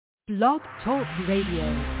Blog Talk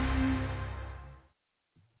Radio.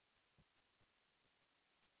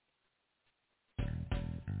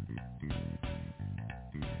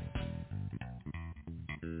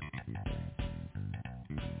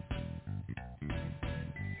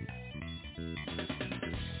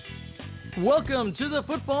 Welcome to the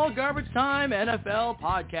Football Garbage Time NFL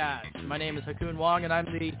podcast. My name is Hakun Wong, and I'm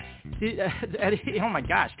the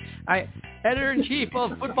editor-in-chief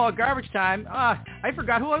of Football Garbage Time. I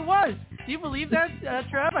forgot who I was. Do you believe that,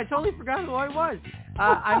 Trev? I totally forgot who I was.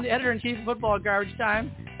 I'm the editor-in-chief of Football Garbage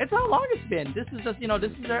Time. It's how long it's been. This is just,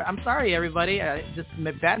 I'm sorry, everybody. Just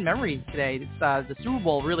bad memories today. It's, the Super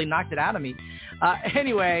Bowl really knocked it out of me.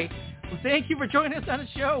 Anyway, thank you for joining us on the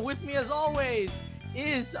show. With me, as always,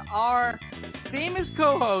 is our famous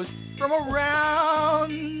co-host from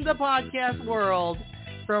around the podcast world,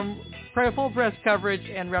 from full press coverage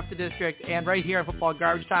and Ref the District, and right here on Football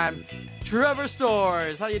Garbage Time, Trevor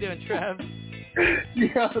Stores. How you doing, Trev?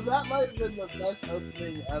 Yeah, that might have been the best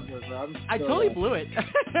opening ever, bro. I totally blew it.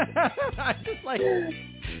 I just like...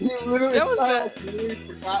 You literally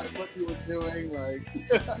forgot what you were doing, like...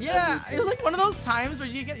 Yeah, it was like one of those times where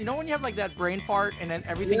you get, when you have like that brain fart and then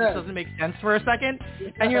everything just doesn't make sense for a second,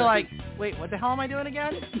 and you're like, wait, what the hell am I doing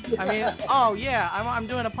again? I mean, I'm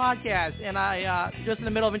doing a podcast, and I, just in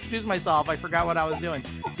the middle of introducing myself, I forgot what I was doing.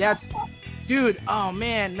 Dude, oh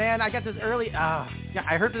man, I got this early.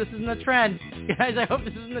 I heard this isn't a trend. Guys, I hope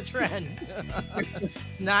this isn't a trend.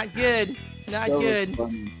 Not good.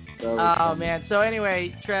 Oh, man. So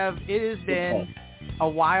anyway, Trev, it has been a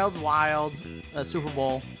wild Super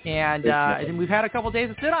Bowl. And we've had a couple days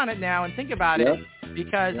to sit on it now and think about it.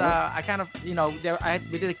 Because I kind of, I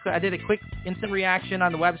did a quick instant reaction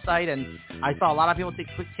on the website, and I saw a lot of people take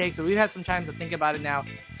quick takes, so we've had some time to think about it now.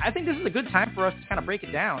 I think this is a good time for us to kind of break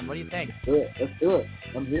it down. What do you think? Let's do it.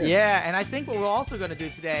 I'm here. Yeah, and I think what we're also going to do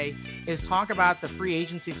today is talk about the free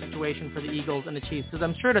agency situation for the Eagles and the Chiefs, because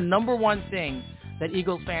I'm sure the number one thing that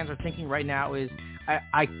Eagles fans are thinking right now is,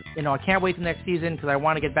 I can't wait till next season because I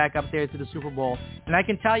want to get back up there to the Super Bowl. And I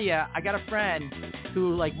can tell you, I got a friend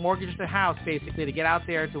who mortgaged a house basically to get out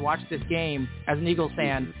there to watch this game as an Eagles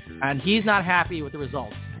fan, and he's not happy with the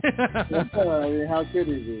results. I mean, how could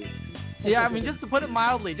he be? Yeah, I mean, just to put it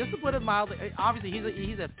mildly, obviously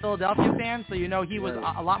he's a Philadelphia fan, so he was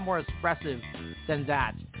a lot more expressive than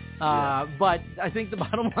that. But I think the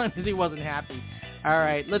bottom line is he wasn't happy. All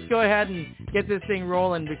right, let's go ahead and get this thing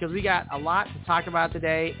rolling because we got a lot to talk about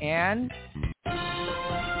today, and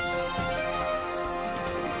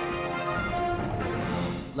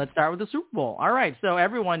let's start with the Super Bowl. All right, so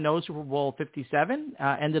everyone knows Super Bowl 57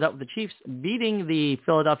 ended up with the Chiefs beating the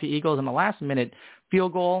Philadelphia Eagles in the last-minute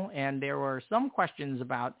field goal, and there were some questions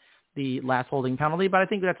about the last holding penalty, but I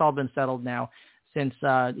think that's all been settled now since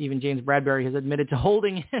even James Bradbury has admitted to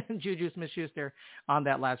holding Juju Smith-Schuster on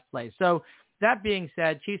that last play. So that being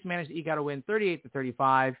said, Chiefs managed to eke out a win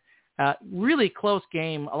 38-35. Really close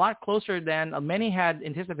game, a lot closer than many had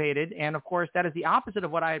anticipated. And, of course, that is the opposite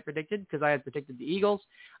of what I had predicted because I had predicted the Eagles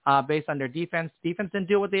based on their defense. Defense didn't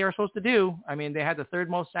do what they were supposed to do. I mean, they had the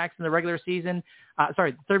third most sacks in the regular season.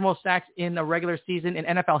 Third most sacks in a regular season in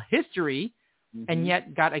NFL history, and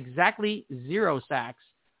yet got exactly 0 sacks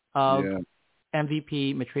of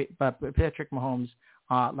MVP Patrick Mahomes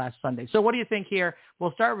last Sunday. So what do you think here?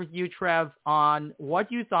 We'll start with you, Trev, on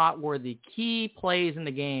what you thought were the key plays in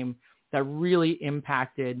the game that really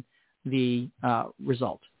impacted the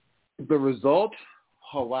result. The result?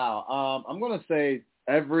 Oh, wow. I'm going to say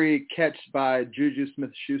every catch by Juju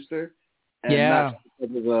Smith-Schuster. And not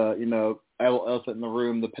just because of elephant in the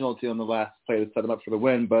room, the penalty on the last play to set him up for the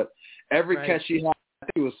win, but every catch he had, I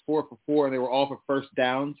think it was 4 for 4, and they were all for first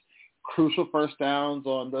downs. Crucial first downs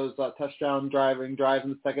on those touchdown drives in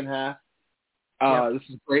the second half. This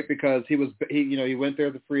is great because he went there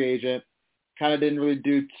as a free agent, kind of didn't really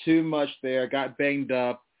do too much there, got banged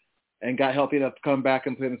up, and got healthy enough to come back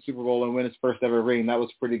and play in the Super Bowl and win his first ever ring. That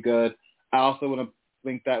was pretty good. I also want to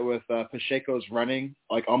link that with Pacheco's running.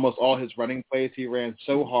 Like almost all his running plays, he ran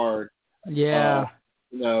so hard. Yeah.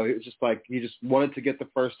 It was just like he just wanted to get the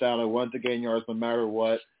first down and wanted to gain yards no matter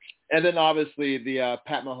what. And then obviously the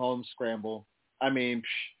Pat Mahomes scramble. I mean,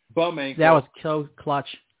 bum ankle. That was so clutch.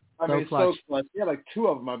 So clutch. He had like 2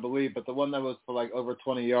 of them, I believe, but the one that was for like over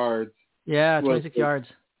 20 yards. Yeah, 26 yards.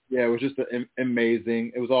 Yeah, it was just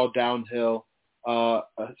amazing. It was all downhill.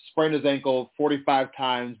 Sprained his ankle 45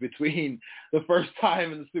 times between the first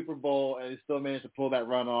time in the Super Bowl, and he still managed to pull that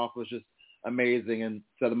run off. It was just amazing and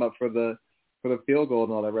set him up for the field goal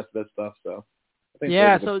and all that rest of that stuff. So I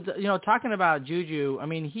think talking about Juju, I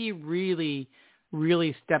mean, he really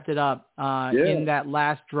stepped it up in that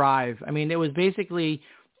last drive. I mean, it was basically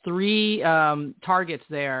three targets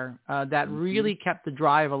there that really kept the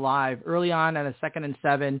drive alive. Early on at a 2nd and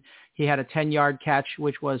 7, he had a 10-yard catch,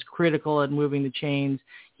 which was critical at moving the chains.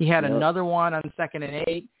 He had another one on 2nd and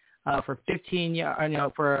 8 for 15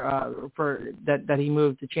 yards, for that he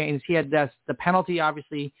moved the chains. He had the penalty,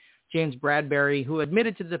 obviously. James Bradbury, who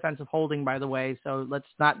admitted to the defensive holding, by the way. So let's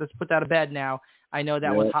put that to bed now. I know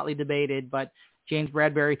that was hotly debated, but James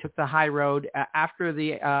Bradbury took the high road after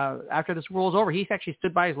this rule was over. He actually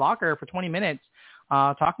stood by his locker for 20 minutes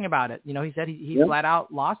talking about it. He said he flat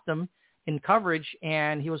out lost him in coverage,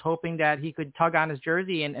 and he was hoping that he could tug on his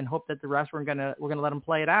jersey and hope that the refs were gonna let him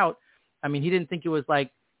play it out. I mean, he didn't think it was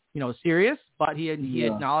serious, but he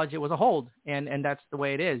acknowledged it was a hold, and that's the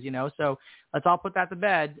way it is, So let's all put that to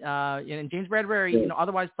bed. And James Bradbury,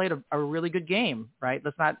 otherwise played a really good game, right?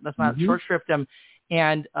 Let's not short shrift him.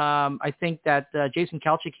 And I think that Jason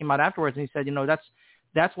Kelce came out afterwards and he said,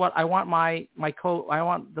 that's what I want I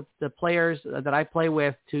want the players that I play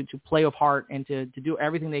with to play with heart and to do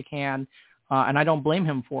everything they can. And I don't blame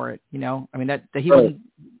him for it. I mean, that he wasn't,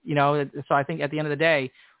 so I think at the end of the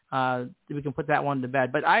day, we can put that one to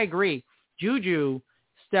bed. But I agree. Juju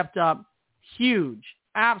stepped up huge,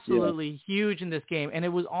 absolutely huge in this game. And it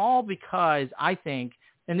was all because I think,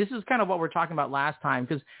 and this is kind of what we're talking about last time,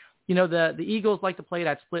 because, the Eagles like to play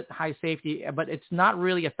that split high safety, but it's not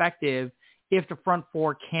really effective if the front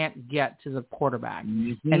four can't get to the quarterback.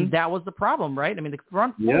 And that was the problem, right? I mean, the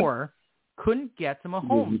front four couldn't get to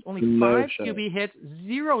Mahomes. Only 5 QB hits,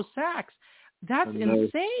 0 sacks. That's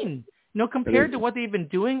insane. Compared to what they've been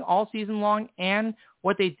doing all season long and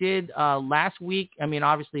what they did last week. I mean,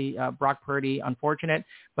 obviously, Brock Purdy, unfortunate,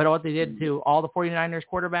 but what they did to all the 49ers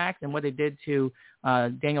quarterbacks and what they did to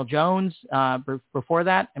Daniel Jones before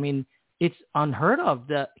that. I mean, it's unheard of.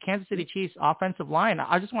 The Kansas City Chiefs offensive line,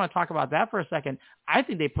 I just want to talk about that for a second. I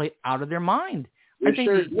think they played out of their mind. I think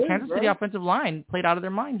the Kansas City offensive line played out of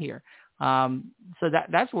their mind here. So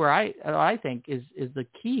that's where I think is the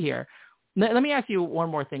key here. Let me ask you one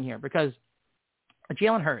more thing here, because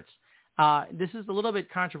Jalen Hurts, this is a little bit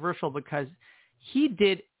controversial because he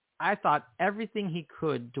did, I thought, everything he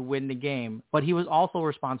could to win the game, but he was also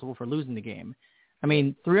responsible for losing the game. I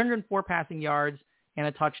mean, 304 passing yards and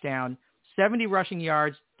a touchdown, 70 rushing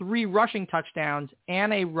yards, 3 rushing touchdowns,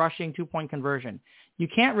 and a rushing 2-point conversion. You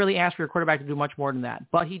can't really ask for your quarterback to do much more than that,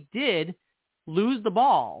 but he did lose the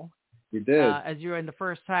ball. He did. As you're in the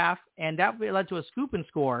first half, and that led to a scoop and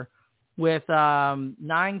score with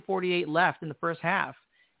 9:48 left in the first half.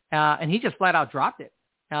 And he just flat out dropped it.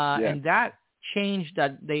 And that changed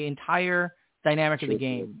the entire dynamic of the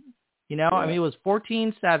game. I mean, it was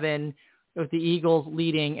 14-7 with the Eagles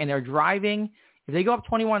leading, and they're driving. If they go up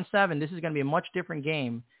 21-7, this is going to be a much different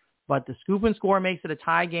game. But the scoop and score makes it a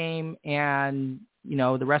tie game, and,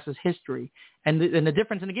 the rest is history. And the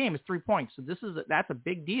difference in the game is 3 points. So that's a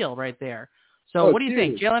big deal right there. So what do you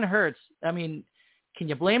think? Jalen Hurts, I mean, can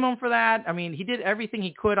you blame him for that? I mean, he did everything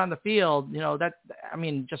he could on the field.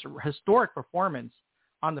 Just a historic performance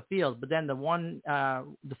on the field. But then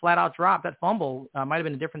the flat-out drop, that fumble, might have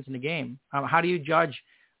been the difference in the game. How do you judge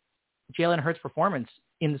Jalen Hurts' performance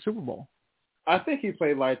in the Super Bowl? I think he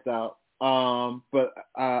played lights out. But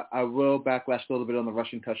I will backlash a little bit on the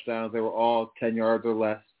rushing touchdowns. They were all 10 yards or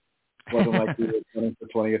less. It wasn't like he was running for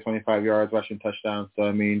 20 or 25 yards rushing touchdowns. So,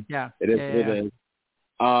 I mean, it is what it is.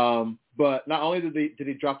 But not only did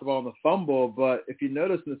he drop the ball on the fumble, but if you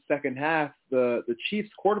notice in the second half, the Chiefs'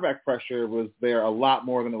 quarterback pressure was there a lot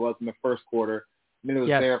more than it was in the first quarter. I mean, it was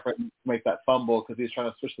there for him to make that fumble because he was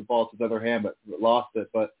trying to switch the ball to the other hand, but lost it.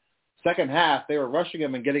 But second half, they were rushing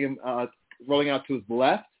him and getting him rolling out to his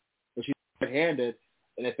left, which he's right-handed.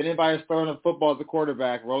 And if anybody's throwing a football as a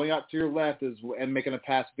quarterback, rolling out to your left and making a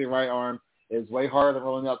pass with your right arm is way harder than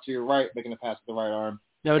rolling out to your right, making a pass with the right arm.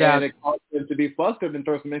 No doubt. And it caused him to be flustered and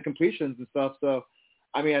throw some incompletions and stuff. So,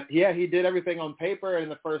 I mean, he did everything on paper in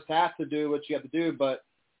the first half to do what you have to do. But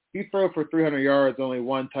if you throw for 300 yards, only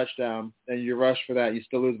 1 touchdown, and you rush for that, you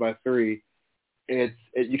still lose by 3.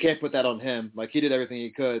 You can't put that on him. Like, he did everything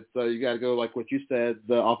he could. So you got to go like what you said,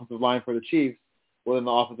 the offensive line for the Chiefs, well, then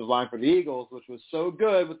the offensive line for the Eagles, which was so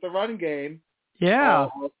good with the run game. Yeah.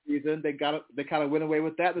 All season. They kind of went away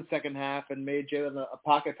with that in the second half and made Jalen a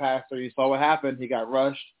pocket passer. You saw what happened. He got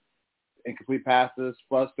rushed, incomplete passes,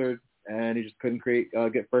 flustered, and he just couldn't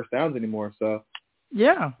get first downs anymore. So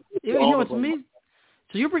yeah, it's amazing.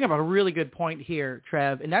 So you bring up a really good point here,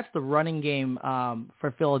 Trev, and that's the running game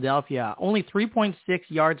for Philadelphia. Only 3.6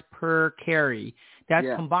 yards per carry. That's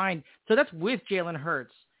combined. So that's with Jalen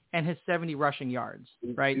Hurts and his 70 rushing yards,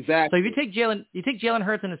 right? Exactly. So if you take Jalen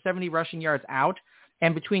Hurts and his 70 rushing yards out,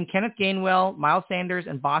 and between Kenneth Gainwell, Miles Sanders,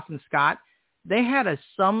 and Boston Scott, They had a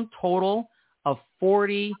sum total of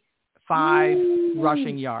 45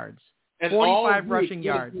 rushing yards. And 45 rushing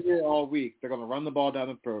yards. All week, they're going to run the ball down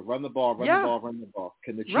the throat, run the ball.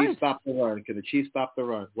 Can the Chiefs stop the run? Can the Chiefs stop the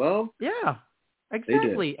run? Well, yeah,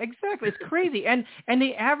 exactly. It's crazy. And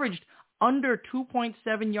they averaged under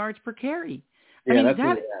 2.7 yards per carry. Yeah, I mean, that's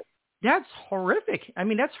really bad. That's horrific. I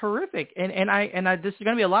mean, that's horrific. And I this is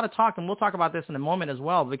going to be a lot of talk, and we'll talk about this in a moment as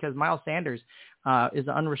well, because Miles Sanders is an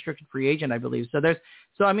unrestricted free agent, I believe. So there's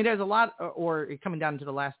a lot, or coming down to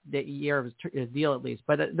the last year of his deal at least.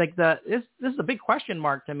 But this is a big question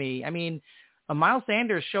mark to me. I mean, Miles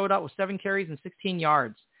Sanders showed up with 7 carries and 16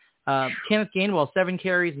 yards. Kenneth Gainwell 7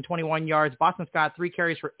 carries and 21 yards. Boston Scott 3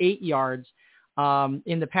 carries for 8 yards.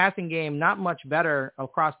 In the passing game, not much better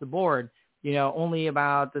across the board. Only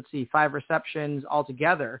about, 5 receptions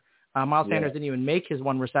altogether. Miles Sanders didn't even make his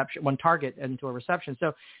one target into a reception.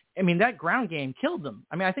 So, I mean, that ground game killed them.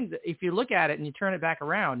 I mean, I think that if you look at it and you turn it back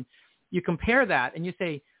around, you compare that and you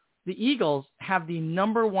say the Eagles have the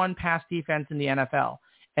number 1 pass defense in the NFL.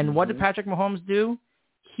 And what did Patrick Mahomes do?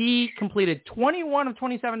 He completed 21 of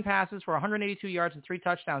 27 passes for 182 yards and 3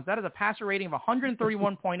 touchdowns. That is a passer rating of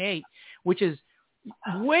 131.8, which is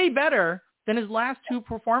way better than his last 2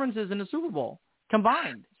 performances in the Super Bowl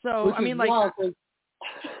combined. So, I mean, it's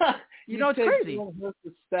crazy. The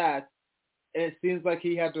stats, and it seems like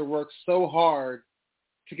he had to work so hard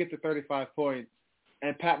to get to 35 points,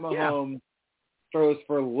 and Pat Mahomes throws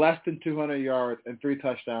for less than 200 yards and 3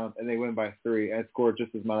 touchdowns, and they win by 3 and score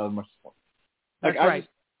just as much points. That's right.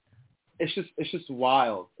 It's just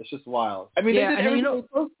wild. It's just wild. I mean, they did everything they were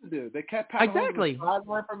supposed to do. They kept Pat Mahomes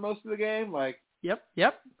sideline for most of the game. Yep.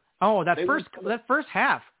 Oh, that first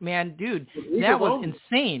half, man, dude, that was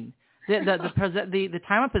insane. The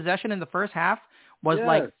time of possession in the first half was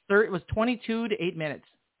it was 22 to 8 minutes.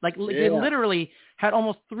 They literally had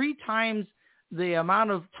almost 3 times the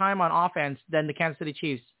amount of time on offense than the Kansas City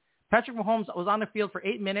Chiefs. Patrick Mahomes was on the field for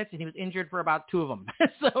 8 minutes and he was injured for about 2 of them.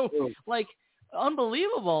 So,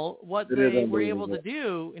 unbelievable what they were able to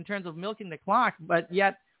do in terms of milking the clock, but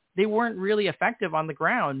yet they weren't really effective on the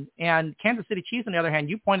ground. And Kansas City Chiefs, on the other hand,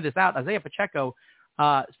 you pointed this out, Isaiah Pacheco,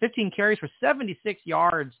 15 carries for 76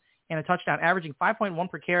 yards and a touchdown, averaging 5.1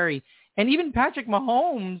 per carry. And even Patrick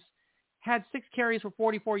Mahomes had 6 carries for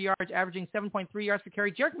 44 yards, averaging 7.3 yards per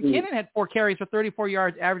carry. Jerick McKinnon had 4 carries for 34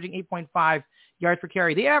 yards, averaging 8.5 yards per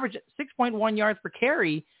carry. They averaged 6.1 yards per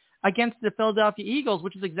carry against the Philadelphia Eagles,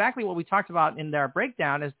 which is exactly what we talked about in their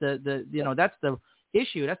breakdown as that's the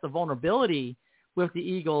issue. That's the vulnerability with the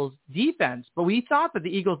Eagles defense. But we thought that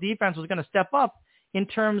the Eagles defense was going to step up in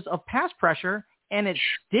terms of pass pressure, and it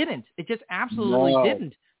didn't. It just absolutely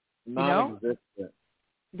didn't. Non-existent.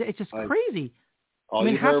 It's just crazy. I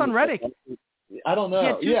mean, Hassan Reddick. I don't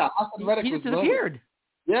know. Hassan Reddick he just disappeared.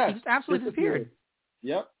 Yeah, he just absolutely disappeared.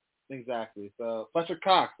 Yep, exactly. So Fletcher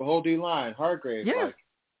Cox, the whole D line, Hargrave. Yeah.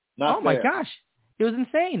 Not my gosh, it was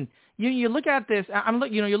insane. You look at this.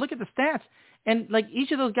 You look at the stats, and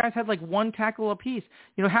each of those guys had 1 tackle apiece.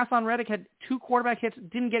 Hassan Reddick had 2 quarterback hits,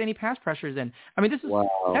 didn't get any pass pressures in. I mean,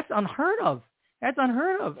 that's unheard of. That's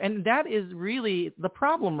unheard of, and that is really the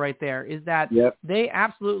problem right there. Is that they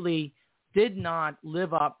absolutely did not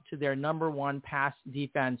live up to their number 1 pass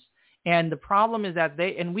defense, and the problem is that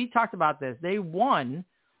we talked about this. They won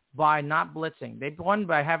by not blitzing. They won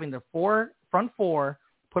by having the front four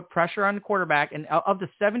put pressure on the quarterback, and of the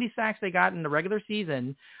 70 sacks they got in the regular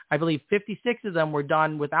season, I believe 56 of them were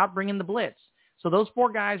done without bringing the blitz. So those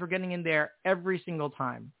 4 guys were getting in there every single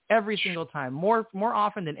time, more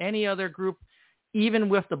often than any other group, even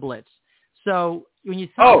with the blitz. So when you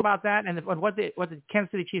talk about that and what the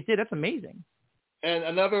Kansas City Chiefs did, that's amazing. And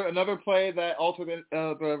another play that altered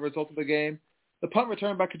the result of the game, the punt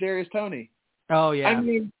return by Kadarius Toney. Oh yeah. I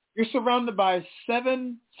mean, you're surrounded by 6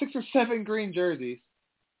 or 7 green jerseys,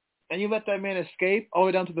 and you let that man escape all the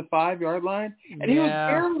way down to the 5-yard line, and he was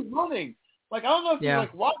barely running. I don't know if you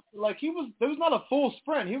watched. There was not a full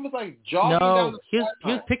sprint. He was jogging down the he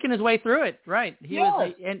was picking his way through it. Right. He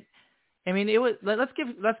was, and I mean, it was. Let's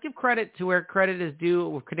give credit to where credit is due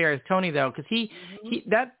with Kadarius Toney though, because he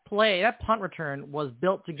that punt return was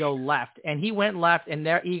built to go left, and he went left, and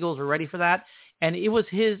their Eagles were ready for that, and it was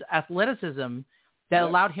his athleticism that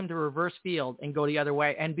allowed him to reverse field and go the other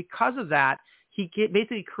way, and because of that, he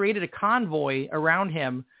basically created a convoy around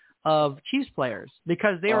him of Chiefs players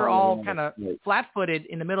because they were all kind of flat-footed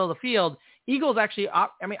in the middle of the field. Eagles actually, I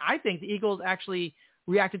think the Eagles actually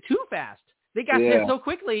reacted too fast. They got there so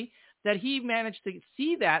quickly that he managed to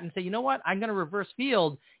see that and say, you know what, I'm going to reverse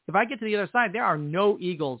field. If I get to the other side, there are no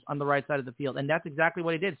Eagles on the right side of the field. And that's exactly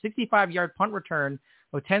what he did. 65-yard punt return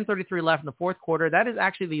with 10:33 left in the fourth quarter. That is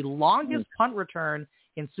actually the longest punt return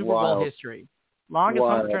in Super Bowl history. Longest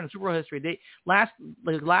punt return in Super Bowl history. The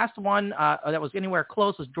last one that was anywhere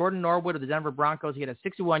close was Jordan Norwood of the Denver Broncos. He had a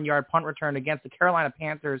 61-yard punt return against the Carolina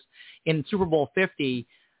Panthers in Super Bowl 50.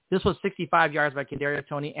 This was 65 yards by Kadarius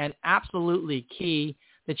Toney, and absolutely key.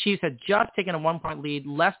 The Chiefs had just taken a 1-point lead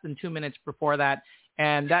less than 2 minutes before that,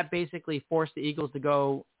 and that basically forced the Eagles to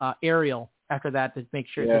go aerial after that to make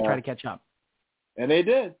sure to try to catch up. And they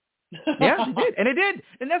did. Yeah, they did. And it did.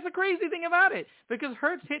 And that's the crazy thing about it, because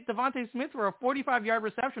Hurts hit Devontae Smith for a 45-yard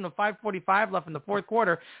reception with 5:45 left in the fourth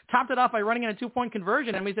quarter, topped it off by running in a 2-point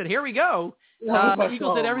conversion, and we said, here we go. The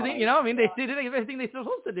Eagles did everything, they did everything they were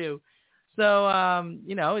supposed to do. So,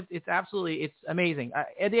 it's absolutely, it's amazing.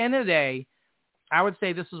 At the end of the day, I would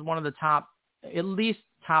say this is one of the at least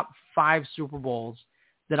top 5 Super Bowls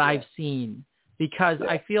that I've seen, because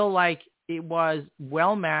I feel like it was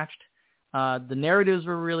well matched. The narratives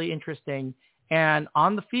were really interesting, and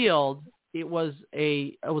on the field, it was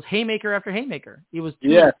haymaker after haymaker. It was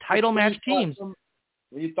two title match teams.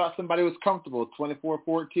 When you thought somebody was comfortable,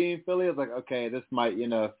 24-14 Philly, I was like, okay, this might,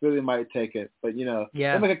 Philly might take it, but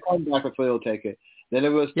they make a comeback if Philly will take it. Then it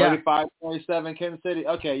was 35-27 Kansas City.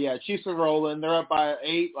 Okay, Chiefs are rolling. They're up by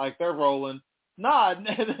 8, like they're rolling. Nah,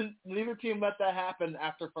 neither team let that happen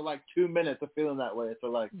for like 2 minutes of feeling that way.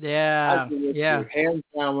 So hands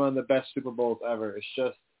down one of the best Super Bowls ever. It's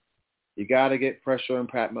just, you got to get pressure on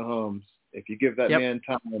Pat Mahomes. If you give that man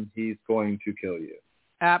time, he's going to kill you.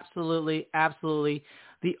 Absolutely, absolutely.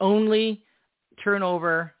 The only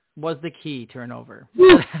turnover was the key turnover.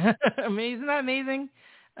 Isn't that amazing?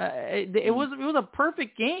 It was a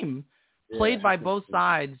perfect game played by both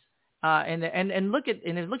sides. And look at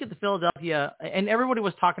the Philadelphia, and everybody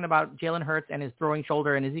was talking about Jalen Hurts and his throwing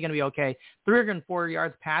shoulder, and is he going to be okay? 304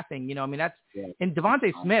 yards passing, and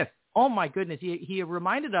Devontae Smith. Oh my goodness, he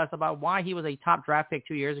reminded us about why he was a top draft pick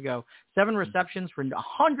 2 years ago. 7 receptions for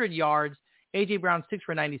 100 yards. A.J. Brown 6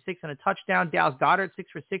 for 96 and a touchdown. Dallas Goedert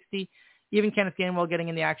 6 for 60. Even Kenneth Gainwell getting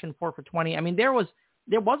in the action 4 for 20. I mean, there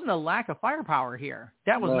wasn't a lack of firepower here.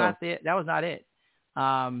 That was not it. That was not it.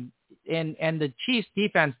 And the Chiefs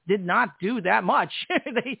defense did not do that much.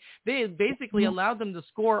 They basically allowed them to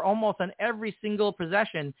score almost on every single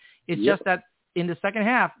possession. It's just that in the second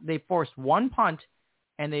half they forced one punt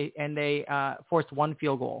and they forced one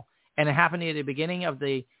field goal, and it happened at the beginning of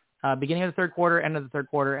the third quarter, end of the third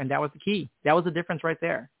quarter, and that was the key. That was the difference right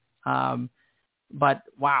there. But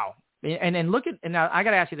wow, and look at, and now I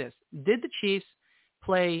got to ask you this: did the Chiefs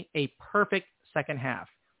play a perfect second half?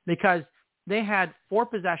 Because they had 4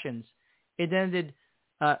 possessions. It ended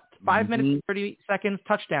 5 minutes, 30 seconds,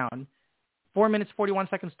 touchdown. 4 minutes, 41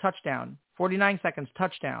 seconds, touchdown. 49 seconds,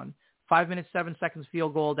 touchdown. 5 minutes, 7 seconds,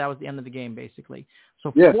 field goal. That was the end of the game, basically.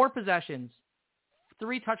 So 4 possessions,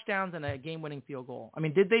 3 touchdowns, and a game-winning field goal. I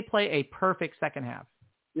mean, did they play a perfect second half?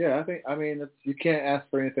 Yeah, you can't ask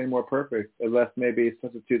for anything more perfect, unless maybe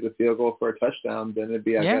substitute the field goal for a touchdown, then it'd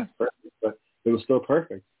be, I guess, perfect. But it was still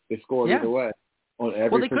perfect. They scored either way. Well,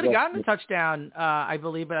 they could have gotten a touchdown, I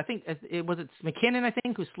believe, but I think it was McKinnon, I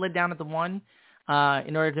think, who slid down at the 1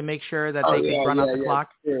 in order to make sure that they could run out the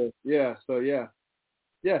clock. Sure.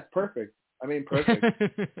 Yeah, perfect. I mean, perfect.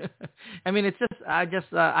 I mean, it's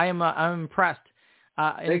just, I'm impressed.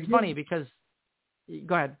 And it's funny because,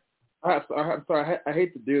 go ahead. I'm sorry, I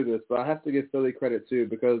hate to do this, but I have to give Philly credit too,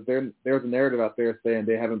 because there's a narrative out there saying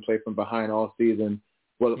they haven't played from behind all season.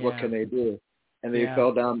 What can they do? And they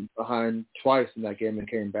fell down behind twice in that game and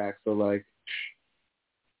came back. So,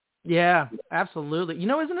 yeah, absolutely.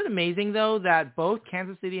 Isn't it amazing, though, that both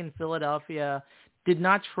Kansas City and Philadelphia did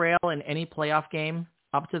not trail in any playoff game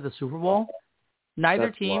up to the Super Bowl? Neither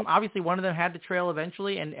team. Obviously, one of them had to trail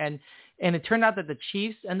eventually, and it turned out that the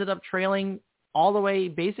Chiefs ended up trailing all the way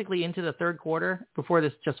basically into the third quarter before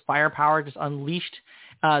this just firepower just unleashed.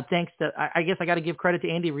 Thanks to, I guess I got to give credit to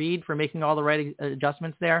Andy Reid for making all the right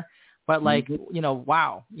adjustments there. But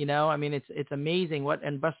wow, I mean, it's amazing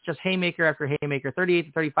but just haymaker after haymaker,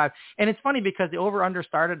 38-35. And it's funny because the over-under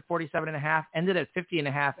started at 47.5, ended at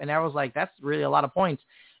 50.5. And I was like, that's really a lot of points.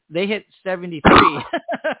 They hit 73.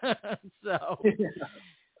 So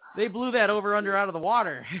they blew that over-under out of the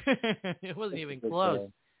water. It wasn't even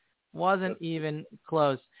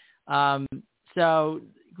close. So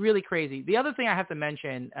really crazy. The other thing I have to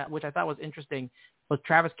mention, which I thought was interesting, was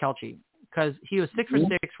Travis Kelce, because he was 6 for 6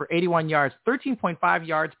 for 81 yards, 13.5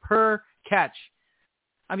 yards per catch.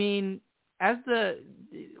 I mean,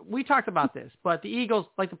 we talked about this, but the Eagles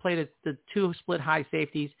like to play the two split high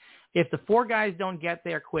safeties. If the four guys don't get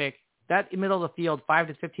there quick, that middle of the field, 5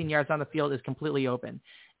 to 15 yards on the field, is completely open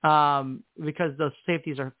because the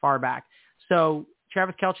safeties are far back. So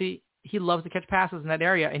Travis Kelce, he loves to catch passes in that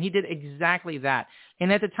area, and he did exactly that.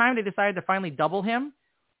 And at the time they decided to finally double him,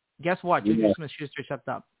 guess what? Juju Smith-Schuster stepped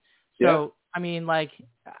up. So, I mean, like,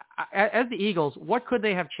 as the Eagles, what could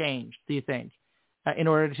they have changed, do you think, in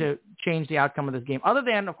order to change the outcome of this game? Other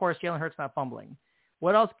than, of course, Jalen Hurts not fumbling.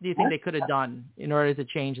 What else do you think they could have done in order to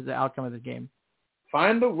change the outcome of this game?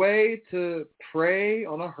 Find a way to prey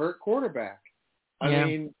on a hurt quarterback. I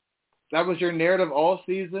mean, that was your narrative all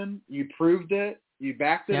season. You proved it. You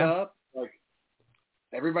backed it up. Like,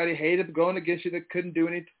 everybody hated going against you that couldn't do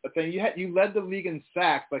anything. You led the league in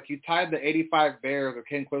sacks. Like, you tied the 85 Bears or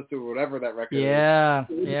came close to whatever that record is. Yeah.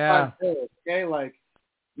 Bears, okay, like,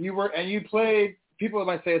 you played. People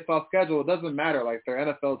might say it's off schedule. It doesn't matter. Like, they're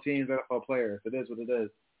NFL teams, NFL players. It is what it is.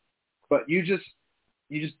 But you just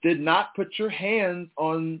did not put your hands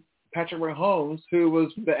on Patrick Mahomes, who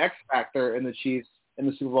was the X factor in the Chiefs in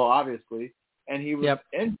the Super Bowl, obviously, and he was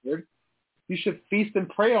injured. You should feast and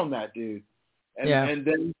prey on that dude, and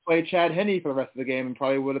then play Chad Henne for the rest of the game, and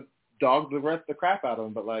probably would have dogged the crap out of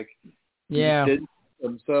him. But like, you just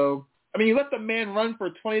didn't. So I mean, you let the man run for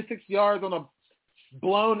 26 yards on a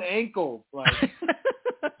blown ankle, like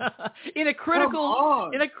in a critical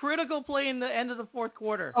play in the end of the fourth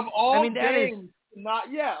quarter. Of all games.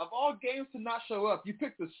 Of all games to not show up, you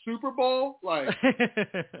picked the Super Bowl, like,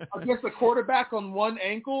 against a quarterback on one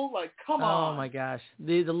ankle, like, come on. Oh my gosh,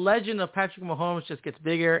 the legend of Patrick Mahomes just gets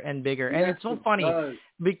bigger and bigger, and it's so funny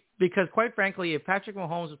because, quite frankly, if Patrick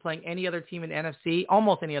Mahomes was playing any other team in the NFC,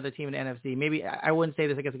 almost any other team in the NFC, maybe I wouldn't say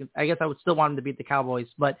this. I guess I would still want him to beat the Cowboys,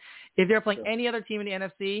 but if they're playing any other team in the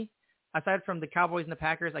NFC aside from the Cowboys and the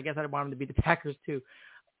Packers, I guess I'd want him to beat the Packers too.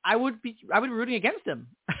 I would be rooting against him,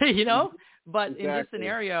 you know. But in this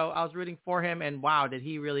scenario, I was rooting for him, and wow, did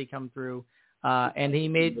he really come through? And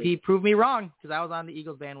he proved me wrong because I was on the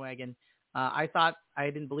Eagles bandwagon. I thought I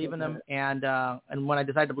didn't believe in them, and when I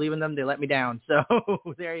decided to believe in them, they let me down. So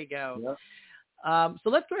there you go. Yep. So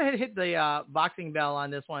let's go ahead and hit the boxing bell on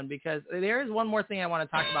this one, because there is one more thing I want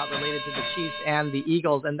to talk about related to the Chiefs and the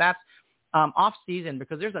Eagles, and that's off season,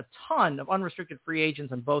 because there's a ton of unrestricted free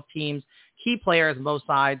agents on both teams, key players on both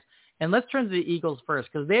sides. And let's turn to the Eagles first,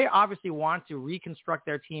 because they obviously want to reconstruct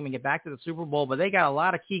their team and get back to the Super Bowl, but they got a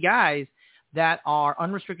lot of key guys that are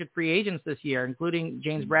unrestricted free agents this year, including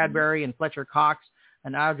James Bradbury and Fletcher Cox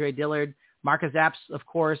and Audrey Dillard, Marcus Epps, of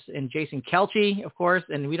course, and Jason Kelce, of course,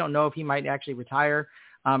 and we don't know if he might actually retire.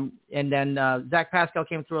 And then Zach Pascal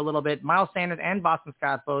came through a little bit. Miles Sanders and Boston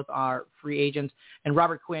Scott both are free agents, and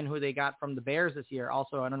Robert Quinn, who they got from the Bears this year,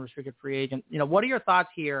 also an unrestricted free agent. You know, what are your thoughts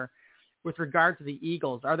here with regard to the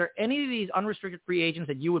Eagles? Are there any of these unrestricted free agents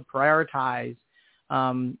that you would prioritize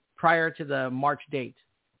prior to the March date?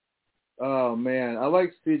 Oh, man. I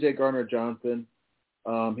like C.J. Gardner-Johnson.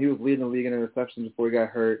 He was leading the league in interceptions before he got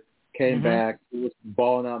hurt. Came back. He was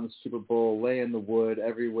balling out in the Super Bowl, laying the wood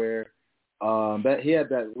everywhere. He had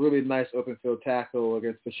that really nice open field tackle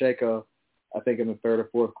against Pacheco, I think, in the third or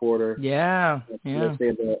fourth quarter. Yeah.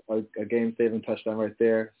 Saved a game-saving touchdown right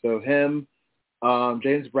there. So him,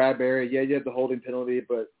 James Bradbury, you had the holding penalty,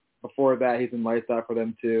 but before that, he's in lights out for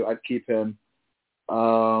them too. I'd keep him.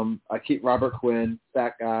 I keep Robert Quinn,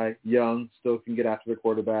 that guy, young, still can get after the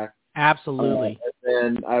quarterback. Absolutely.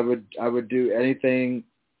 And then I would do anything.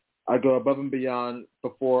 I'd go above and beyond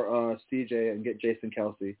before CJ and get Jason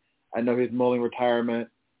Kelce. I know he's mulling retirement,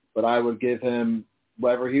 but I would give him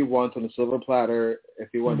whatever he wants on a silver platter. If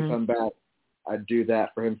he wanted to come back, I'd do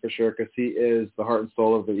that for him for sure, because he is the heart and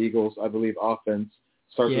soul of the Eagles. I believe offense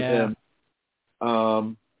starts with him.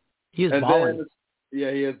 He is balling. He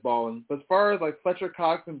is balling. But as far as like Fletcher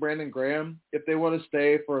Cox and Brandon Graham, if they want to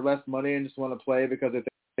stay for less money and just want to play because if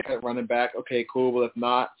they can't running back, okay, cool. But if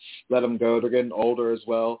not, let them go. They're getting older as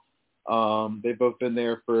well. They've both been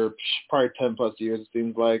there for probably 10 plus years, it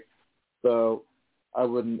seems like. So I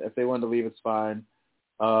wouldn't, if they wanted to leave, it's fine.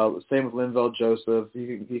 Same with Linval Joseph.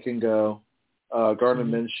 He can go. Gardner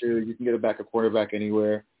Minshew, you can get a backup quarterback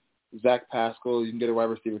anywhere. Zach Pascal, you can get a wide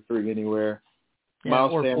receiver 3 anywhere.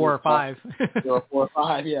 Miles Sanders, 4 or 5. 4 or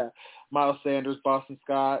 5, yeah. Miles Sanders, Boston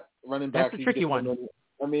Scott, running back. That's a tricky one.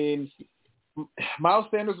 I mean, Miles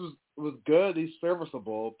Sanders was good. He's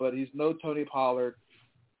serviceable, but he's no Tony Pollard.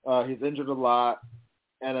 He's injured a lot.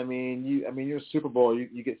 And you're a Super Bowl.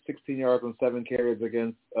 You get 16 yards on 7 carries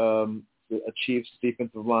against a Chiefs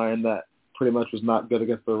defensive line that pretty much was not good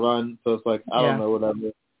against the run. So it's like, I don't know,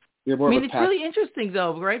 whatever. You're more I of mean, a it's pass. really interesting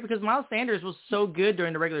though, right? Because Miles Sanders was so good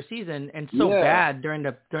during the regular season and so bad during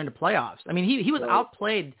the playoffs. I mean, he was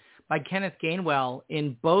outplayed by Kenneth Gainwell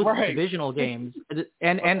in both divisional games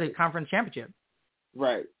and the conference championship.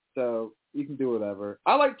 Right. So you can do whatever.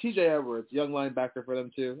 I like T.J. Edwards, young linebacker for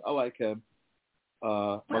them too. I like him.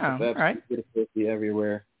 Marcus Epps, right. you get a safety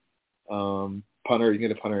everywhere. Punter, you can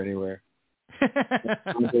get a punter anywhere.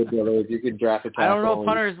 You can draft a tackle. I don't know if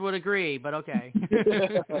punters would agree, but okay.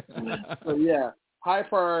 So yeah, high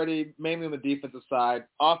priority, mainly on the defensive side.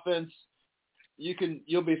 Offense,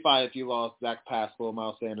 you'll be fine if you lost Zach Pascal,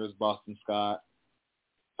 Miles Sanders, Boston Scott.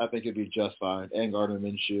 I think you'll be just fine. And Gardner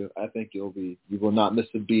Minshew. I think you will not miss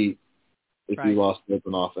a beat if you lost those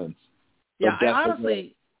on offense. Yeah,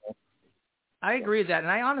 I agree with that,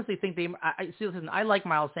 and I honestly think I like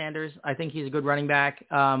Miles Sanders. I think he's a good running back.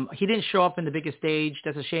 He didn't show up in the biggest stage.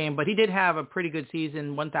 That's a shame, but he did have a pretty good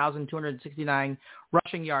season, 1,269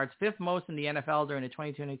 rushing yards, fifth most in the NFL during the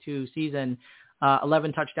 2022 season,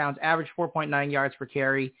 11 touchdowns, averaged 4.9 yards per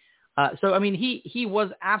carry. So, I mean, he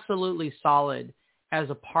was absolutely solid as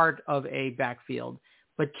a part of a backfield.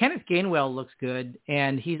 But Kenneth Gainwell looks good,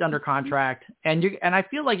 and he's under contract, and I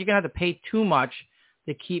feel like you're going to have to pay too much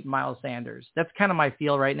to keep Miles Sanders. That's kind of my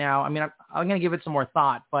feel right now. I mean, I'm going to give it some more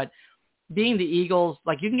thought, but being the Eagles,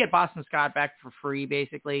 like you can get Boston Scott back for free,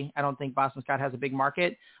 basically. I don't think Boston Scott has a big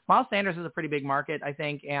market. Miles Sanders is a pretty big market, I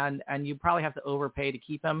think, and you probably have to overpay to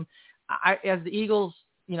keep him. As the Eagles,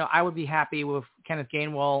 I would be happy with Kenneth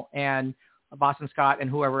Gainwell and Boston Scott and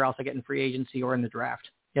whoever else I get in free agency or in the draft.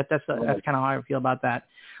 Yep, that's kind of how I feel about that.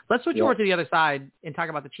 Let's switch over to the other side and talk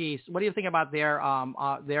about the Chiefs. What do you think about their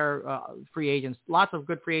free agents? Lots of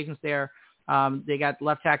good free agents there. They got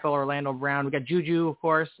left tackle Orlando Brown. We got Juju, of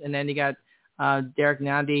course, and then you got Derek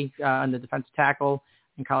Nandi on the defensive tackle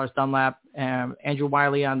and Carlos Dunlap, Andrew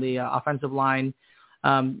Wiley on the offensive line.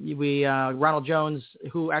 Ronald Jones,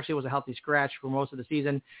 who actually was a healthy scratch for most of the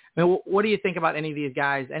season. I mean, what do you think about any of these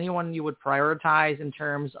guys? Anyone you would prioritize in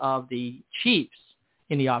terms of the Chiefs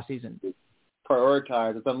in the offseason?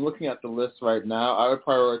 Prioritize. If I'm looking at the list right now, I would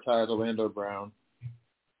prioritize Orlando Brown.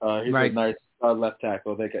 He's a nice left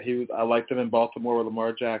tackle. I liked him in Baltimore with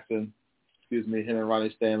Lamar Jackson. Him and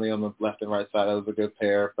Ronnie Stanley on the left and right side. That was a good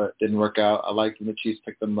pair, but didn't work out. I liked him. The Chiefs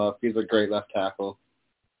picked him up. He's a great left tackle.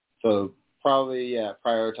 So probably,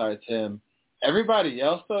 prioritize him. Everybody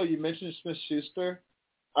else, though, you mentioned Smith-Schuster.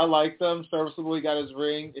 I like them. Serviceable. He got his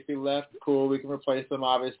ring. If he left, cool. We can replace him,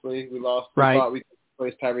 obviously. We lost. We thought we could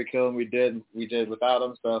replace Tyreek Hill, and we did. We did without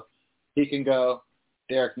him, so he can go.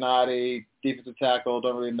 Derek Nottie, defensive tackle.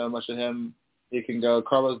 Don't really know much of him. He can go.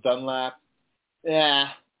 Carlos Dunlap. Yeah.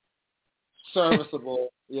 Serviceable,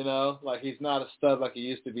 Like, he's not a stud like he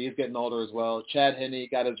used to be. He's getting older as well. Chad Henne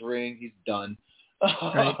got his ring. He's done.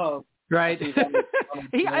 Right.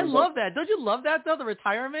 I love that. Don't you love that, though, the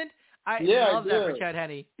retirement? I love that for Chad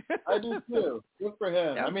Henne. I do, too. Good for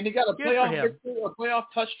him. Yeah. I mean, he got a playoff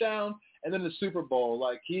touchdown, and then the Super Bowl.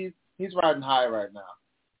 Like, he's riding high right now.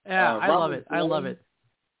 Yeah, I love it. I love it.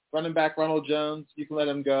 Running back Ronald Jones, you can let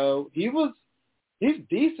him go. He's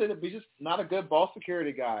decent, but he's just not a good ball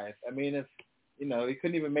security guy. I mean, he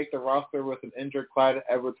couldn't even make the roster with an injured Clyde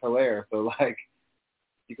Edwards-Helaire. So, like,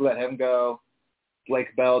 you can let him go.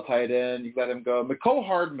 Blake Bell, tight end, you can let him go. Mecole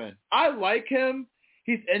Hardman, I like him.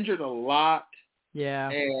 He's injured a lot. Yeah.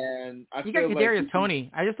 And you got Kadarius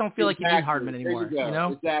Toney. I just don't feel like you need Hardman anymore.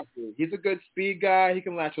 Exactly. He's a good speed guy. He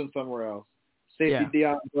can latch on somewhere else. Safety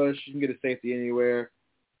Deion Bush, you can get a safety anywhere.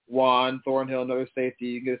 Juan Thornhill, another safety.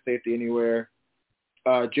 You can get a safety anywhere.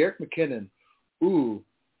 Jerick McKinnon. Ooh,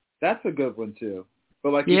 that's a good one too.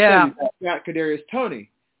 But like you said, you got Kadarius Toney.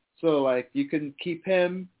 So like you can keep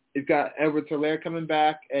him. You've got Edwards-Helaire coming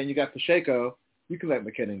back, and you got Pacheco. You can let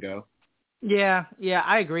McKinnon go. Yeah,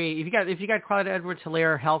 I agree. If you got Clyde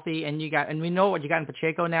Edwards-Helaire healthy, and we know what you got in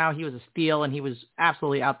Pacheco now. He was a steal, and he was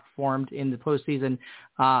absolutely outperformed in the postseason.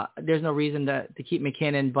 There's no reason to keep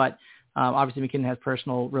McKinnon, but obviously McKinnon has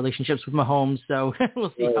personal relationships with Mahomes, so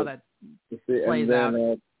we'll see how that plays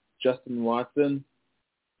out. Justin Watson,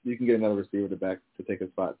 you can get another receiver to take his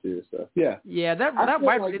spot too. So yeah, that's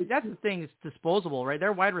the thing. It's disposable, right?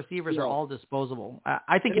 Their wide receivers are all disposable.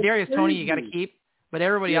 I think Kadarius Toney you got to keep. But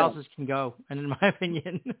everybody else's can go, and in my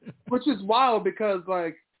opinion. Which is wild because,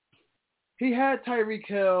 like, he had Tyreek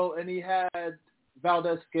Hill and he had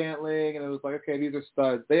Valdez-Scantling, and it was like, okay, these are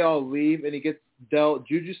studs. They all leave, and he gets dealt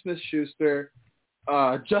Juju Smith-Schuster,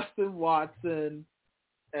 Justin Watson,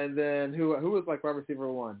 and then who was, like, wide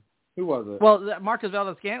receiver one? Who was it? Well, Marcus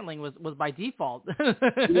Valdez-Scantling was by default.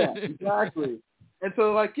 Yeah, exactly. And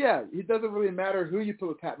so, like, yeah, it doesn't really matter who you put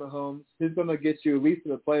with Pat Mahomes. He's going to get you at least to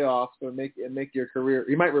the playoffs or make your career.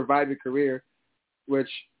 He might revive your career, which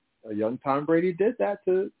a young Tom Brady did that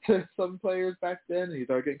to some players back then. He's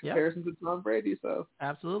already getting comparisons to Tom Brady. So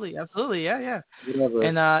absolutely, yeah. Whatever.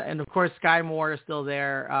 And of course, Sky Moore is still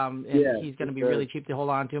there. And he's going to be really cheap to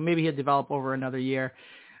hold on to. Maybe he'll develop over another year.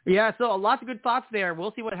 Yeah, so lots of good thoughts there.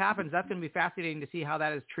 We'll see what happens. That's going to be fascinating to see how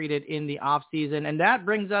that is treated in the off season. And that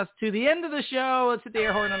brings us to the end of the show. Let's hit the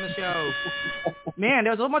air horn on the show. Man,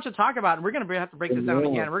 there's so much to talk about, and we're going to have to break this down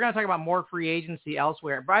again. We're going to talk about more free agency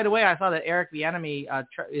elsewhere. By the way, I saw that Eric Bieniemy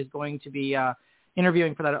is going to be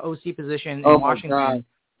interviewing for that OC position in Washington. God.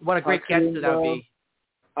 What a great guest that would be.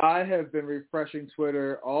 I have been refreshing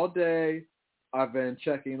Twitter all day. I've been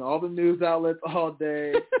checking all the news outlets all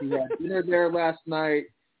day. He had dinner there last night.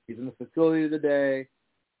 He's in the facility today.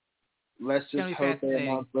 Let's just hope they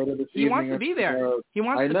announce later this evening. He wants to be there. He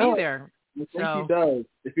wants to be there. I think he does.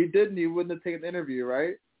 If he didn't, he wouldn't have taken the interview,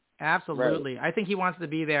 right? Absolutely. Right. I think he wants to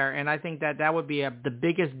be there, and I think that would be the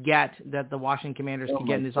biggest get that the Washington Commanders can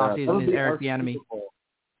get in this offseason is Eric Bieniemy.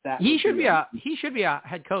 He should be a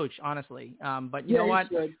head coach, honestly. But you know what?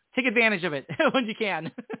 Take advantage of it when you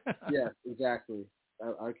can. Yes, exactly.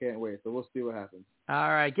 I can't wait. So we'll see what happens. All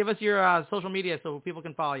right. Give us your social media so people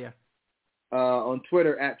can follow you. On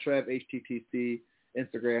Twitter, @TrevHTTC.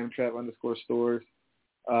 Instagram, Trev_stores.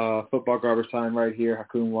 Football Garbage Time right here.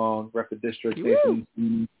 Hakeem Wong, Rep the District,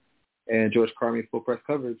 Jason, and George Carmi, full press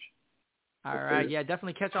coverage. All right. Yeah,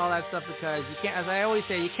 definitely catch all that stuff because you can't, as I always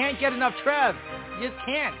say, you can't get enough Trev. You just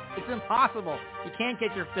can't. It's impossible. You can't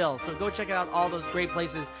get your fill. So go check out all those great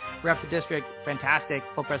places. Rep the District, fantastic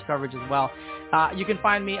full press coverage as well. You can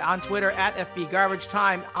find me on Twitter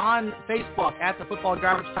 @FBGarbageTime, on Facebook @the Football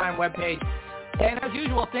Garbage Time webpage. And as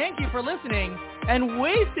usual, thank you for listening and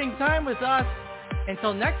wasting time with us.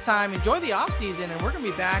 Until next time, enjoy the offseason, and we're going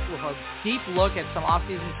to be back with a deep look at some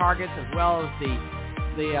offseason targets as well as the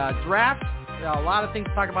draft. A lot of things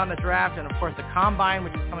to talk about in the draft, and of course the combine,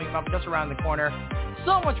 which is coming up just around the corner.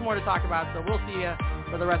 So much more to talk about, so we'll see you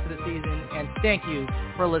for the rest of the season, and thank you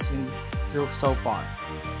for listening through so far.